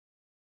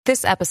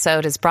This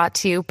episode is brought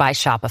to you by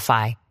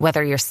Shopify.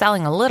 Whether you're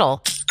selling a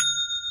little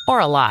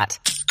or a lot,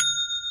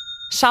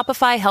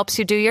 Shopify helps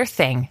you do your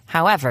thing,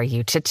 however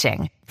you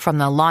cha-ching. From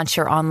the launch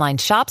your online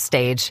shop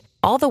stage,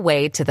 all the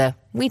way to the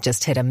we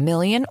just hit 1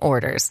 million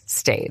orders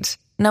stage.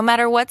 No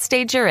matter what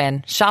stage you're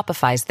in,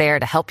 Shopify's there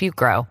to help you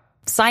grow.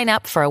 Sign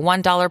up for a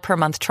 $1 per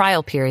month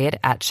trial period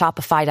at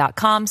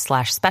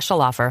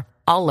shopify.com/special offer,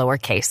 all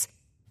lowercase.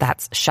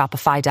 That's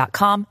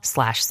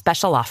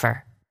shopify.com/special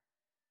offer.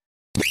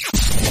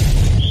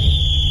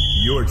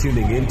 You're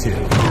tuning into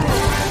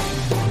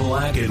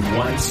Black and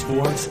White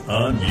Sports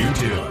on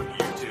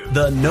YouTube.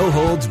 The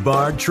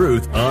no-holds-barred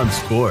truth on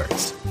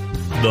sports.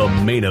 The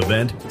main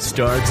event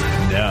starts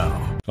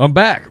now. I'm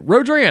back.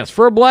 Rodriguez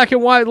for Black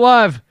and White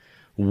Live.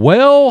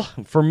 Well,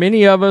 for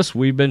many of us,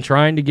 we've been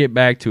trying to get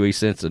back to a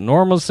sense of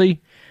normalcy.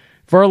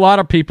 For a lot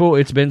of people,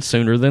 it's been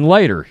sooner than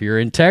later. Here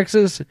in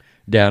Texas,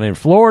 down in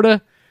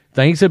Florida,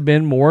 things have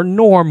been more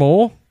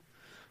normal,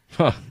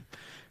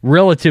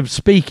 relative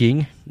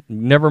speaking.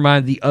 Never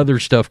mind the other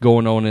stuff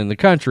going on in the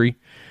country.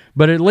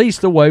 But at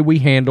least the way we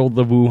handled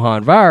the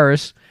Wuhan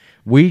virus,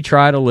 we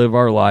try to live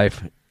our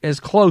life as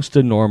close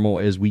to normal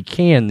as we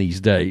can these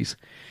days.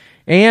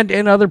 And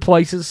in other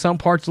places, some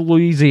parts of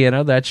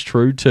Louisiana, that's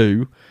true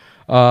too.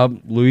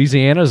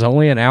 Louisiana is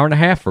only an hour and a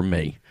half from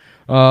me.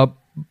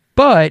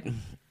 But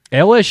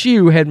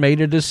LSU had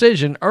made a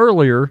decision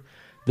earlier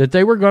that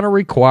they were going to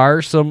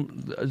require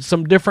some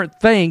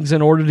different things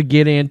in order to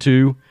get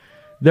into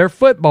their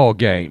football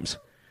games.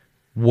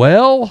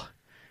 Well,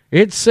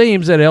 it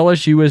seems that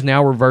LSU is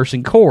now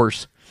reversing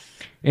course.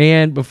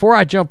 And before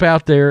I jump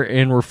out there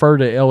and refer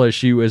to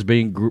LSU as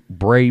being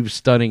brave,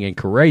 stunning, and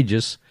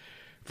courageous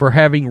for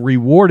having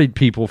rewarded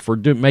people for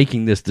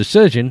making this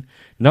decision,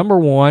 number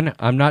one,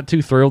 I'm not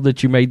too thrilled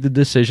that you made the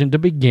decision to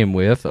begin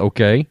with,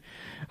 okay?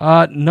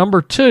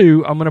 Number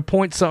two, I'm going to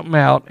point something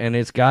out, and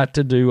it's got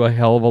to do a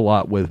hell of a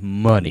lot with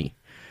money.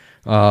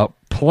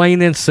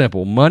 Plain and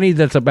simple. Money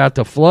that's about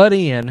to flood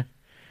in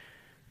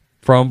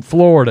from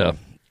Florida.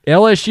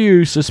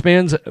 LSU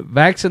suspends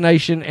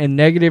vaccination and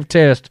negative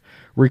test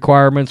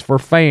requirements for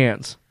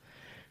fans.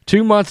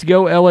 2 months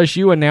ago,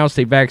 LSU announced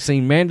a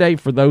vaccine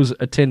mandate for those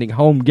attending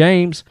home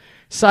games,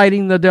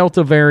 citing the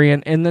Delta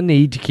variant and the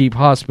need to keep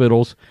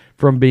hospitals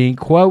from being,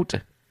 quote,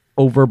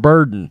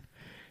 overburdened.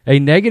 A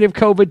negative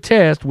COVID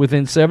test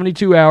within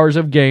 72 hours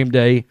of game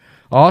day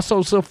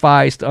also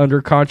sufficed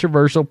under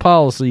controversial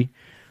policy,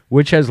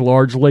 which was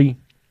largely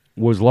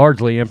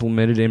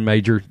implemented in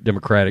major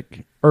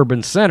Democratic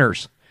urban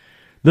centers.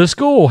 The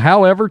school,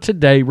 however,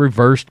 today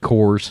reversed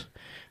course,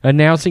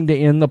 announcing to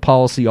end the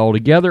policy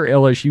altogether.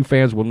 LSU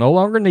fans will no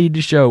longer need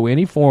to show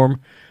any form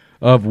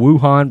of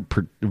Wuhan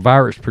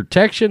virus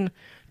protection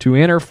to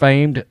enter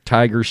famed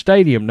Tiger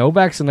Stadium. No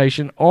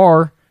vaccination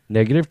or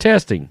negative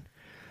testing.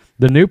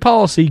 The new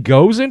policy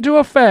goes into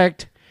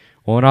effect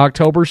on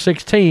October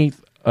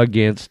 16th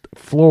against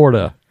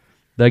Florida,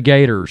 the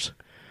Gators.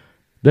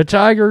 The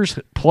Tigers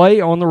play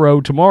on the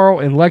road tomorrow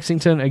in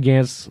Lexington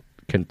against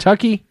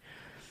Kentucky.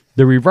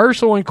 The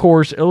reversal in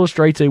course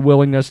illustrates a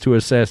willingness to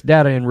assess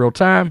data in real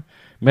time,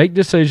 make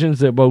decisions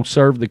that both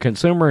serve the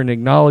consumer and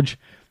acknowledge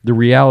the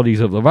realities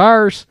of the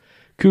virus.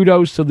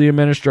 Kudos to the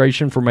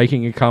administration for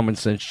making a common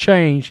sense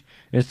change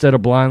instead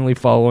of blindly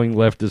following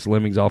leftist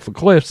lemmings off a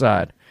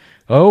cliffside.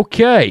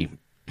 Okay.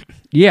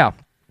 Yeah.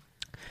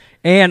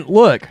 And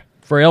look,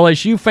 for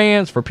LSU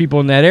fans, for people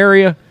in that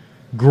area,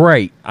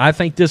 great. I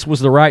think this was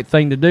the right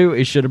thing to do.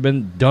 It should have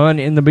been done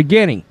in the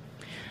beginning.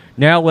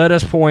 Now let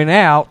us point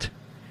out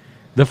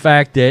the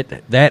fact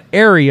that that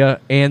area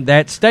and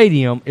that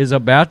stadium is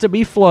about to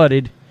be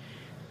flooded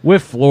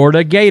with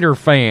Florida Gator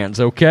fans,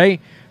 okay?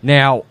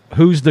 Now,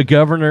 who's the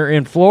governor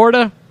in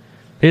Florida?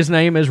 His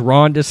name is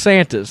Ron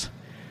DeSantis.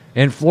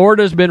 And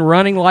Florida's been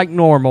running like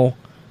normal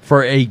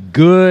for a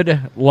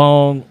good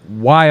long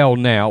while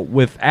now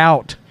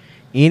without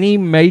any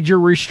major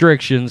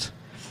restrictions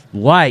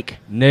like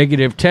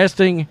negative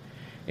testing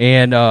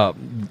and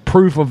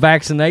proof of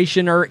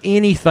vaccination or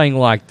anything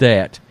like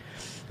that.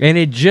 And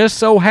it just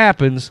so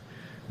happens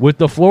with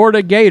the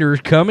Florida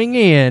Gators coming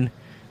in,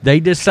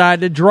 they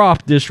decide to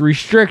drop this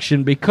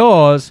restriction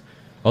because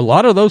a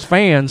lot of those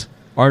fans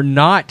are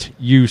not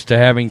used to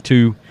having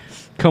to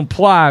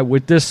comply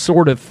with this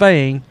sort of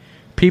thing.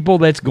 People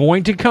that's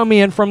going to come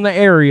in from the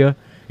area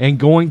and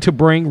going to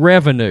bring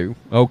revenue,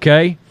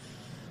 okay?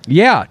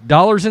 Yeah,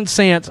 dollars and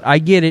cents, I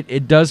get it.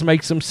 It does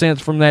make some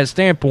sense from that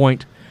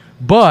standpoint.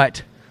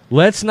 But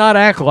let's not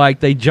act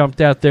like they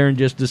jumped out there and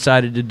just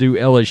decided to do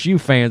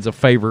LSU fans a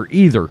favor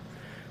either,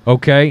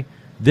 okay?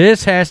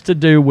 This has to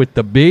do with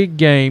the big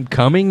game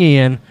coming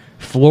in,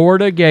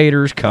 Florida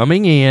Gators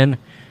coming in,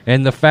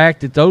 and the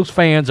fact that those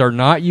fans are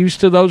not used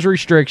to those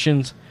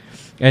restrictions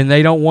and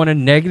they don't want a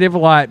negative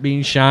light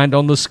being shined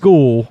on the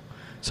school,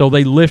 so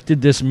they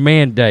lifted this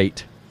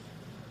mandate.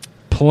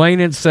 Plain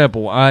and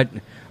simple.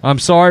 I'm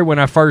sorry, when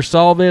I first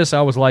saw this,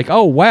 I was like,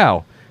 oh,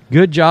 wow,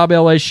 good job,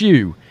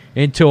 LSU,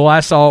 until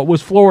I saw it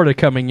was Florida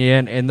coming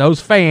in and those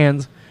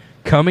fans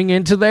coming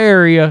into the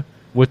area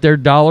with their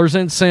dollars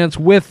and cents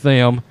with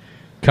them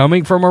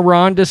coming from a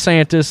Ron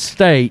DeSantis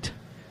state,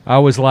 I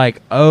was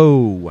like,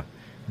 oh,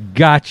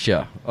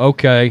 gotcha.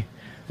 Okay.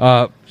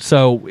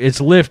 So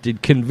it's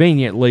lifted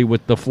conveniently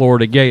with the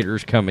Florida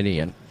Gators coming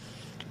in.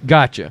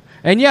 Gotcha.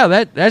 And yeah,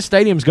 that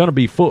stadium's going to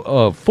be full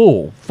of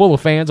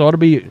fans.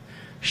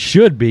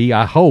 Should be,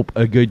 I hope,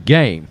 a good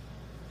game.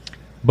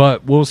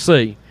 But we'll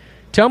see.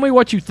 Tell me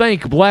what you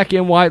think, Black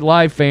and White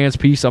Live fans.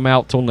 Peace. I'm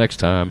out till next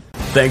time.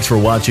 Thanks for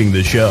watching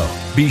the show.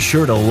 Be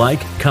sure to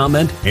like,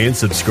 comment, and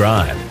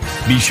subscribe.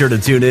 Be sure to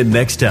tune in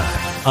next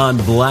time on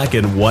Black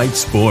and White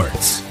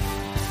Sports.